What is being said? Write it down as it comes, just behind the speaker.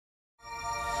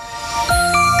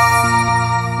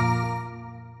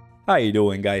How you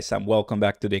doing, guys? And welcome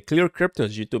back to the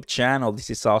ClearCryptos YouTube channel. This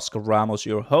is Oscar Ramos,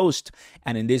 your host.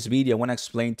 And in this video, I want to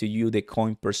explain to you the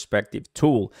Coin Perspective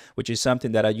tool, which is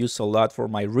something that I use a lot for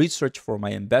my research, for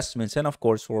my investments, and of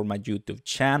course, for my YouTube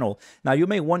channel. Now, you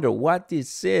may wonder what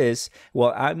this is.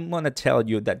 Well, I'm going to tell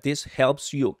you that this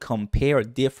helps you compare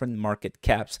different market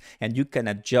caps, and you can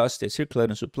adjust the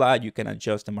circulating supply, you can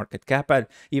adjust the market cap, and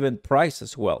even price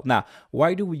as well. Now,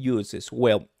 why do we use this?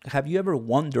 Well, have you ever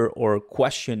wondered or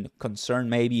questioned, concerned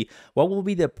maybe, what will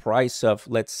be the price of,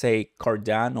 let's say,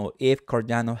 Cardano if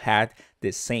Cardano had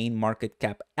the same market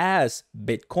cap as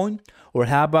Bitcoin? Or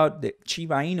how about the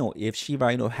Shiba Inu if Shiba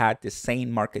Inu had the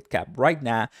same market cap right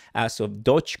now as of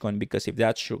Dogecoin? Because if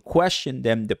that's your question,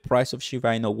 then the price of Shiba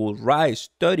Inu will rise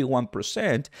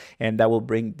 31%, and that will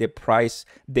bring the price,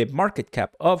 the market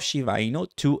cap of Shiba Inu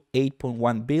to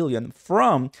 8.1 billion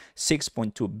from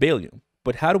 6.2 billion.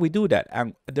 But how do we do that?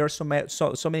 And there's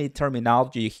so many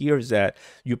terminology here that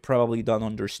you probably don't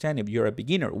understand if you're a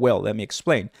beginner. Well, let me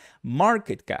explain.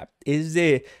 Market cap is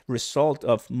the result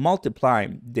of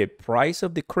multiplying the price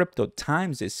of the crypto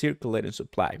times the circulating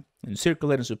supply. In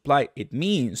circulating supply, it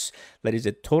means that is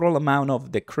the total amount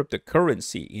of the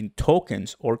cryptocurrency in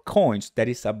tokens or coins that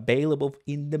is available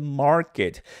in the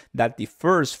market. That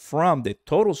differs from the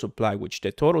total supply, which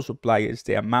the total supply is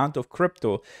the amount of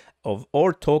crypto of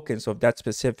or tokens of that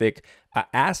specific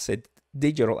asset,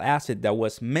 digital asset that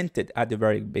was minted at the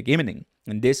very beginning.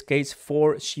 In this case,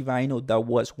 for Shiba Inu, that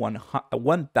was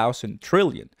 1,000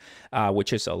 trillion,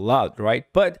 which is a lot, right?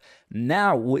 But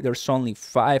now there's only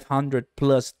 500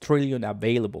 plus trillion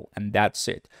available, and that's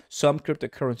it. Some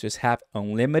cryptocurrencies have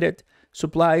unlimited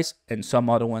supplies, and some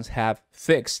other ones have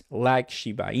fixed, like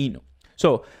Shiba Inu.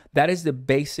 So that is the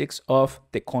basics of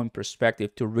the Coin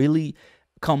Perspective, to really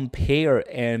compare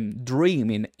and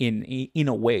dream in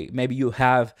a way. Maybe you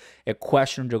have a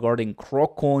question regarding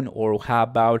Crocoin, or how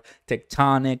about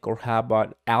Tectonic, or how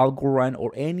about Algorand,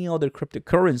 or any other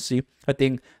cryptocurrency. I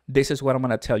think this is what I'm going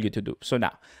to tell you to do. So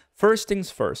now, first things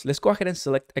first, let's go ahead and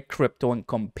select a crypto and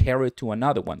compare it to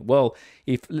another one. Well,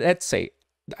 if let's say,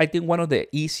 I think one of the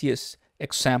easiest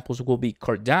examples will be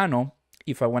Cardano,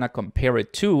 if I want to compare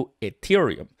it to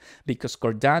Ethereum, because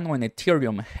Cardano and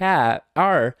Ethereum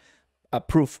are a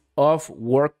proof of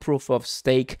work, proof of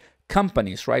stake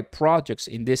companies, right? Projects.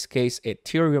 In this case,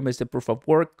 Ethereum is the proof of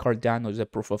work, Cardano is the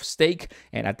proof of stake,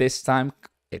 and at this time,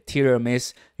 Ethereum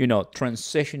is,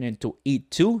 transitioning to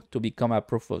E2 to become a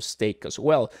proof of stake as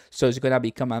well. So it's going to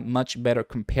become a much better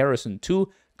comparison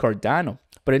to Cardano.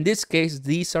 But in this case,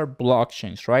 these are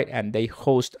blockchains, right? And they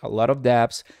host a lot of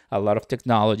dApps, a lot of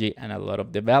technology, and a lot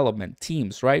of development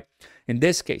teams, right? In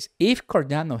this case, if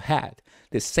Cardano had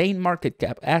the same market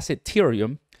cap as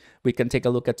Ethereum, we can take a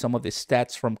look at some of the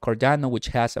stats from Cardano, which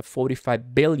has a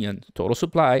 45 billion total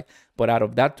supply. But out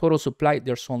of that total supply,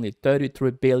 there's only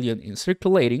 33 billion in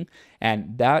circulating,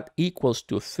 and that equals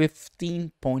to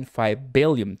 15.5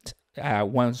 billion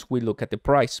once we look at the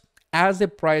price. As the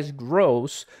price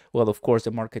grows, well, of course,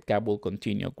 the market cap will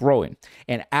continue growing.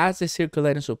 And as the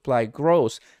circulating supply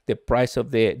grows, the price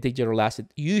of the digital asset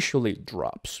usually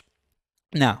drops.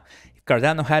 Now, if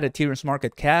Cardano had Ethereum's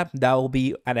market cap, that will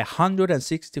be at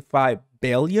 $165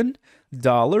 billion.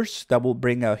 That will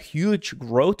bring a huge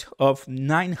growth of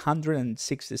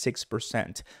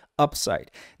 966%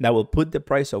 upside. That will put the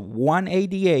price of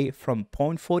 188 from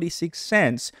 0.46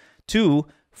 cents to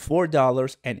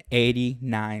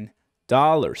 $4.89.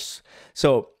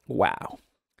 So, wow.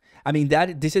 I mean,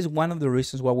 this is one of the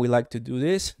reasons why we like to do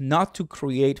this, not to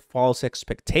create false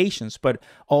expectations, but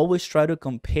always try to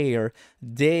compare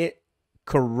the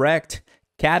correct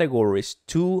categories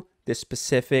to the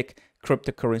specific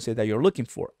cryptocurrency that you're looking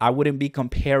for. I wouldn't be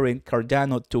comparing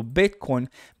Cardano to Bitcoin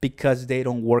because they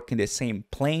don't work in the same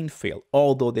playing field.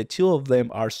 Although the two of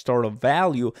them are store of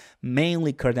value,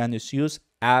 mainly Cardano is used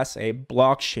as a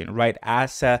blockchain, right?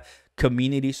 As a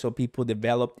community, so people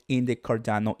developed in the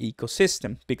Cardano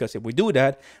ecosystem. Because if we do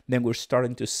that, then we're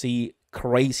starting to see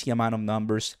crazy amount of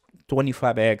numbers,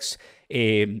 25x,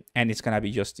 and it's gonna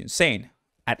be just insane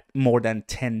at more than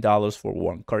 $10 for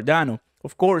one Cardano.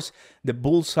 Of course, the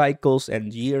bull cycles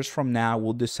and years from now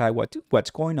will decide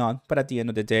what's going on, but at the end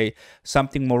of the day,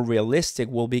 something more realistic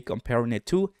will be comparing it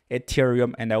to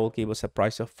Ethereum, and that will give us a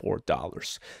price of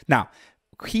 $4. Now,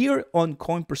 here on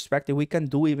Coin Perspective, we can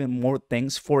do even more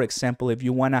things. For example, if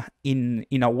you want to,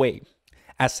 in a way,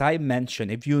 as I mentioned,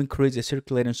 if you increase the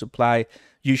circulating supply,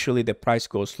 usually the price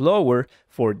goes lower.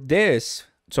 For this,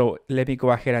 so let me go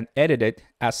ahead and edit it.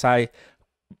 As I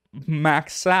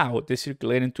max out the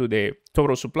circulating to the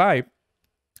total supply,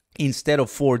 Instead of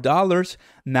 $4,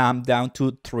 now I'm down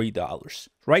to $3,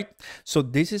 right? So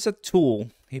this is a tool,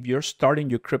 if you're starting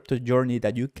your crypto journey,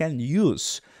 that you can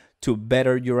use to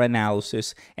better your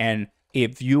analysis. And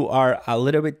if you are a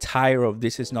little bit tired of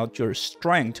this is not your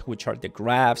strength, which are the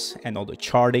graphs and all the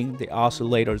charting, the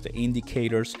oscillators, the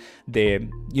indicators, the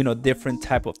different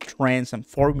type of trends and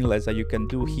formulas that you can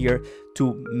do here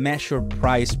to measure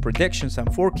price predictions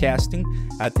and forecasting,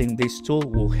 I think this tool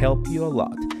will help you a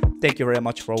lot. Thank you very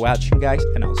much for watching, guys,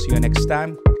 and I'll see you next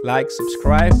time. Like,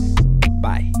 subscribe,